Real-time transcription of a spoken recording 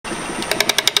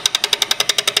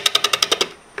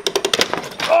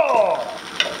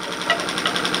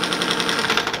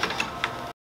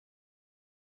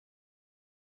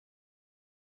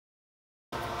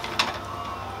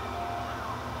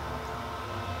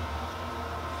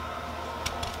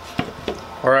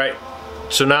Alright,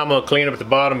 so now I'm going to clean up the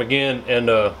bottom again and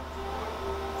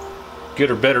get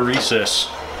her better recess.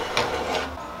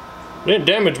 Didn't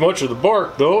damage much of the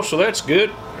bark though, so that's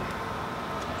good.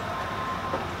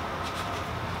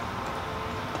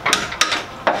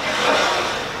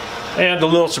 And a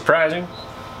little surprising.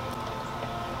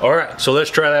 Alright, so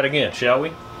let's try that again, shall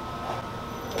we?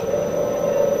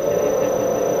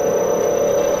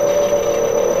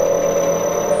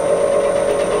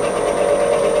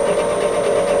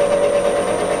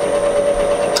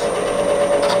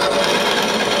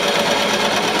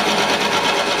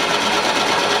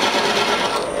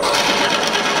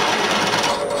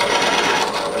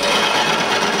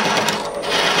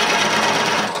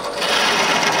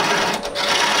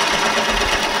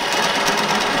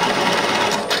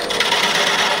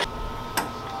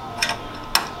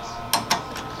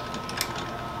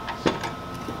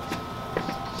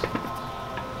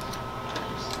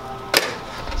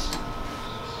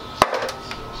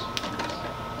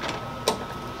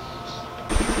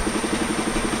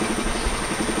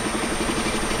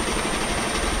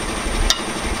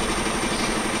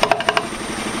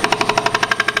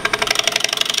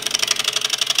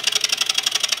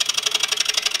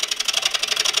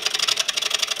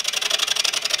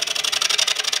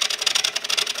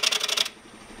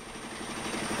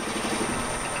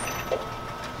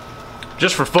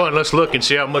 Just for fun, let's look and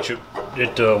see how much it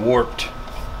warped.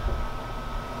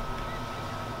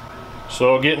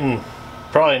 So getting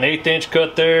probably an 1/8 inch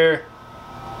cut there,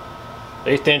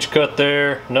 1/8 inch cut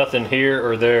there, nothing here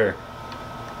or there.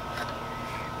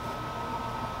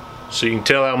 So you can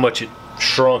tell how much it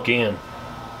shrunk in.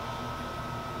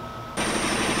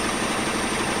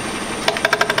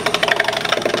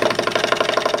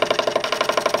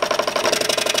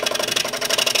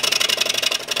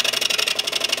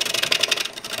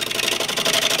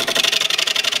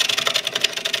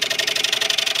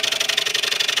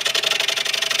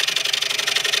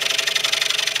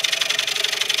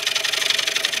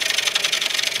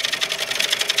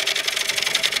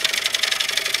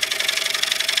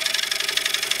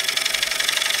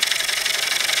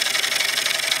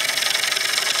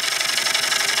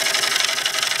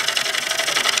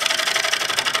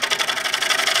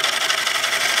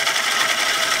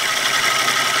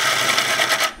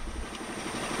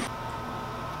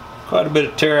 Quite a bit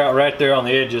of tear out right there on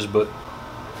the edges, but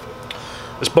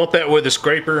let's bump that with a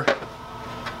scraper,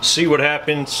 see what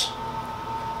happens.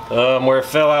 Where it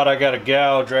fell out, I got a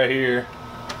gouge right here,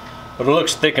 but it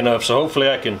looks thick enough, so hopefully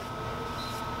I can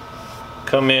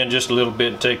come in just a little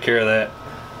bit and take care of that.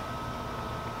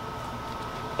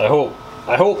 I hope.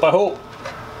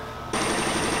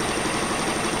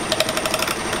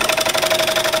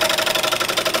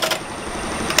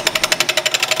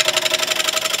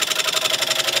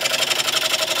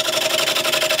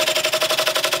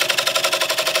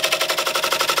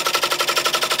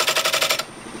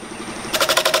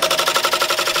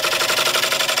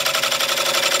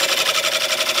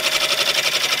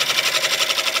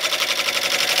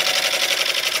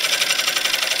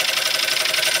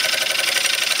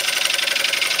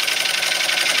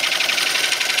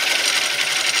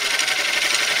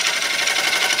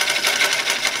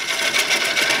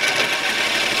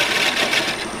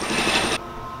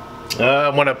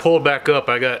 When I pulled back up,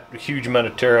 I got a huge amount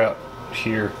of tear out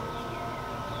here.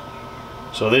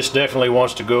 So this definitely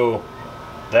wants to go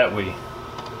that way.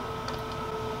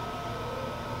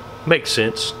 Makes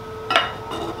sense.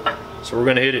 So we're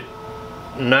gonna hit it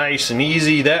nice and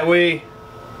easy that way.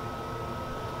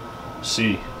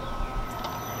 See.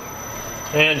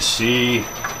 And see.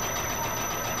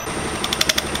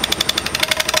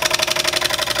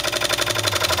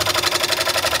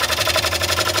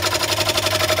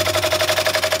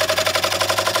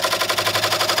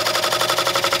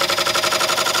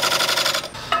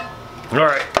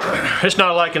 Alright, it's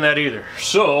not liking that either.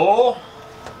 So,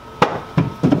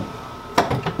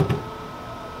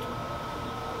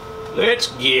 let's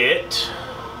get,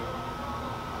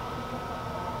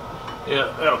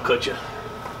 yeah, that'll cut you.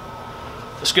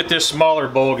 Let's get this smaller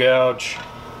bowl gouge.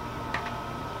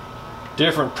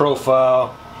 Different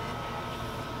profile.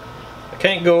 I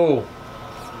can't go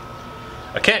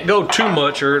too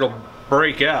much or it'll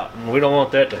break out, and we don't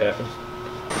want that to happen.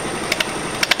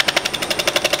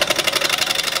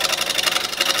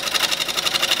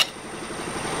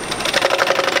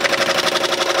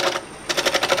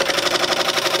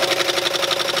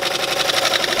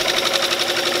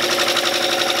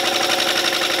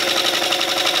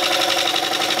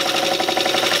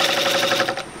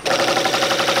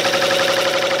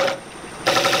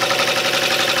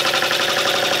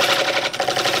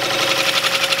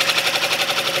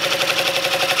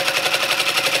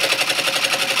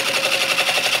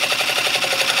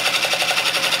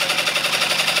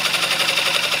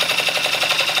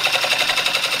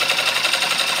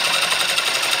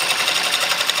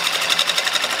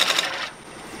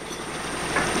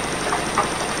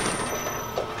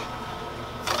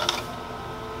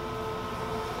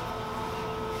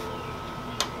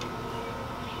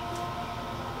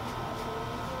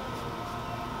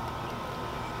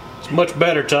 much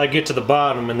better till I get to the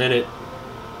bottom, and then it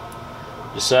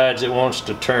decides it wants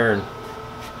to turn.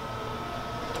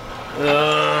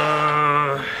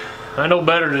 I know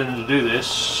better than to do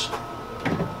this,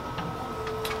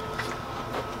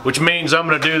 which means I'm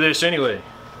going to do this anyway.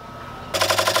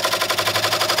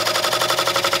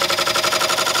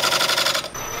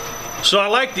 So I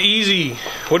like the easy,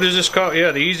 what is this called?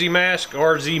 Yeah, the easy mask,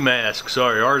 RZ mask.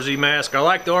 Sorry, RZ mask. I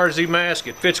like the RZ mask.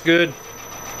 It fits good.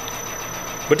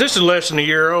 But this is less than a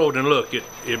year old, and look, it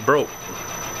broke.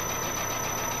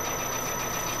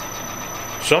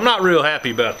 So I'm not real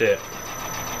happy about that.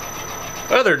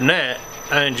 Other than that,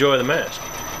 I enjoy the mask.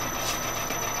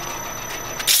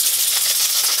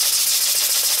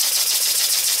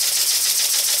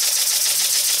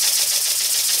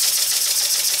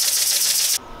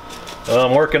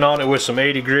 I'm working on it with some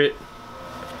 80 grit.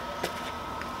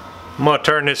 I'm gonna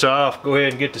turn this off, go ahead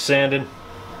and get to sanding.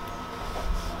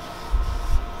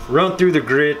 Run through the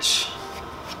grits.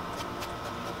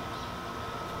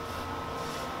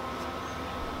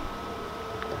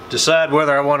 Decide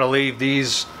whether I want to leave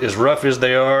these as rough as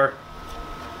they are,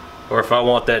 or if I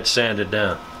want that sanded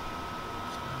down.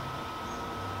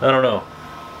 I don't know.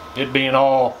 It being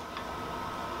all,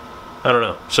 I don't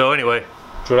know. So anyway,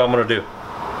 that's what I'm gonna do.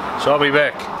 So I'll be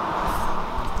back.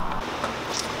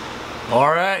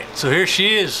 All right, so here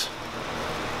she is.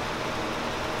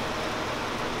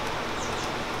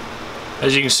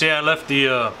 As you can see, I left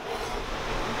the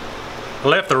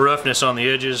roughness on the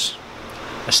edges.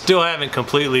 I still haven't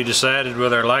completely decided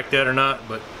whether I like that or not,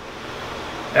 but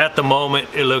at the moment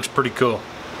it looks pretty cool.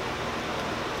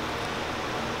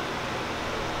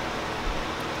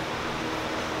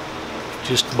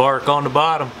 Just bark on the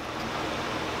bottom.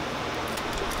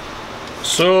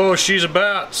 So she's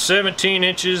about 17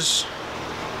 inches.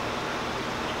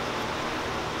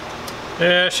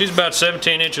 Yeah, she's about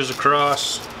 17 inches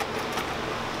across.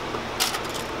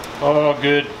 All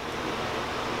good.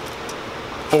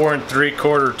 4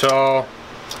 3/4 tall.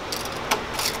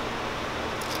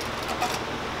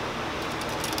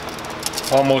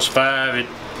 Almost 5 at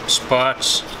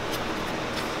spots.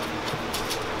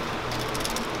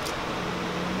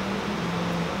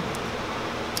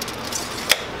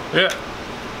 Yeah.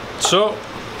 So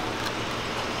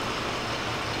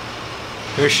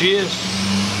here she is.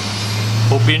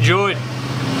 Hope you enjoyed.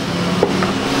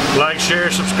 Like, share,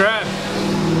 subscribe.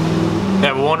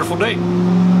 Have a wonderful day.